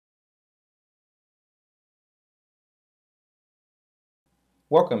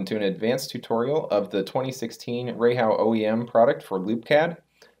Welcome to an advanced tutorial of the 2016 RAUPEX OEM product for LoopCAD.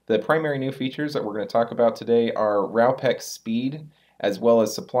 The primary new features that we're going to talk about today are RAUPEX Speed, as well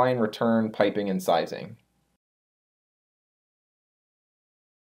as supply and return piping and sizing.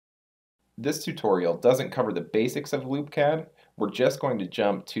 This tutorial doesn't cover the basics of LoopCAD. We're just going to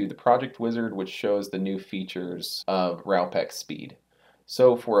jump to the project wizard, which shows the new features of RAUPEX Speed.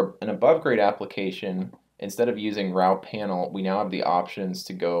 So for an above grade application, instead of using RAUP panel, we now have the options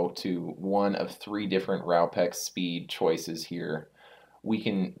to go to one of three different RAUPEX speed choices here. We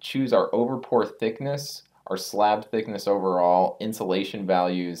can choose our overpour thickness, our slab thickness overall, insulation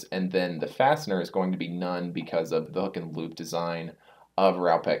values, and then the fastener is going to be none because of the hook and loop design of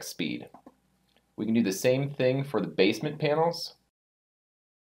RAUPEX Speed. We can do the same thing for the basement panels.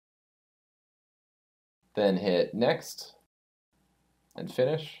 Then hit Next and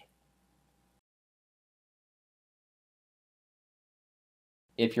Finish.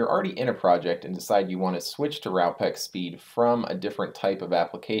 If you're already in a project and decide you want to switch to RAUPEX Speed from a different type of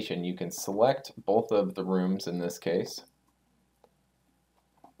application, you can select both of the rooms in this case.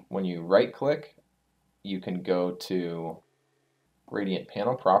 When you right-click, you can go to Radiant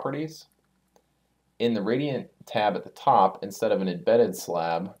Panel Properties. In the Radiant tab at the top, instead of an embedded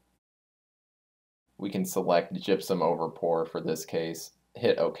slab, we can select Gypsum Overpour for this case.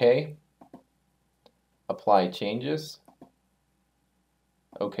 Hit OK. Apply changes.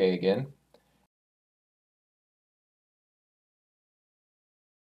 OK again.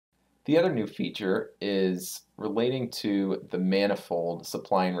 The other new feature is relating to the manifold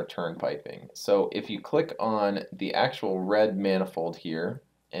supply and return piping. So if you click on the actual red manifold here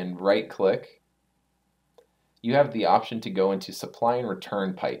and right click, you have the option to go into supply and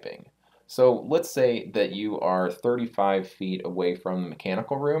return piping. So let's say that you are 35 feet away from the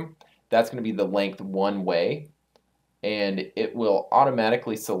mechanical room. That's going to be the length one way, and it will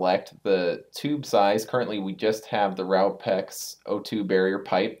automatically select the tube size. Currently we just have the RAUPEX O2 barrier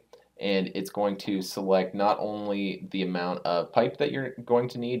pipe, and it's going to select not only the amount of pipe that you're going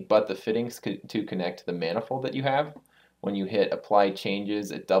to need, but the fittings to connect to the manifold that you have. When you hit apply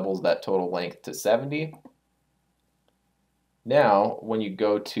changes, it doubles that total length to 70. Now, when you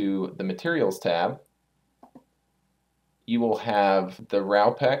go to the Materials tab, you will have the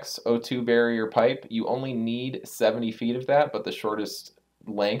RAUPEX O2 barrier pipe. You only need 70 feet of that, but the shortest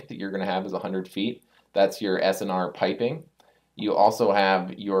length that you're going to have is 100 feet. That's your S&R piping. You also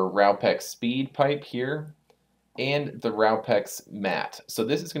have your RAUPEX Speed pipe here and the RAUPEX mat. So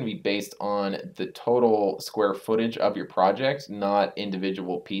this is going to be based on the total square footage of your project, not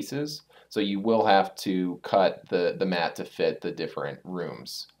individual pieces. So you will have to cut the mat to fit the different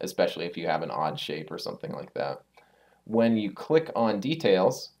rooms, especially if you have an odd shape or something like that. When you click on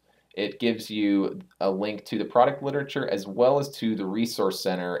details, it gives you a link to the product literature as well as to the resource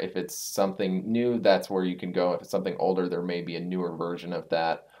center. If it's something new, that's where you can go. If it's something older, there may be a newer version of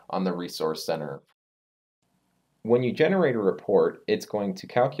that on the resource center. When you generate a report, it's going to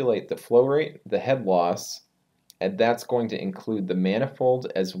calculate the flow rate, the head loss, and that's going to include the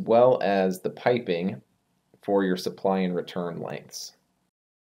manifold as well as the piping for your supply and return lengths.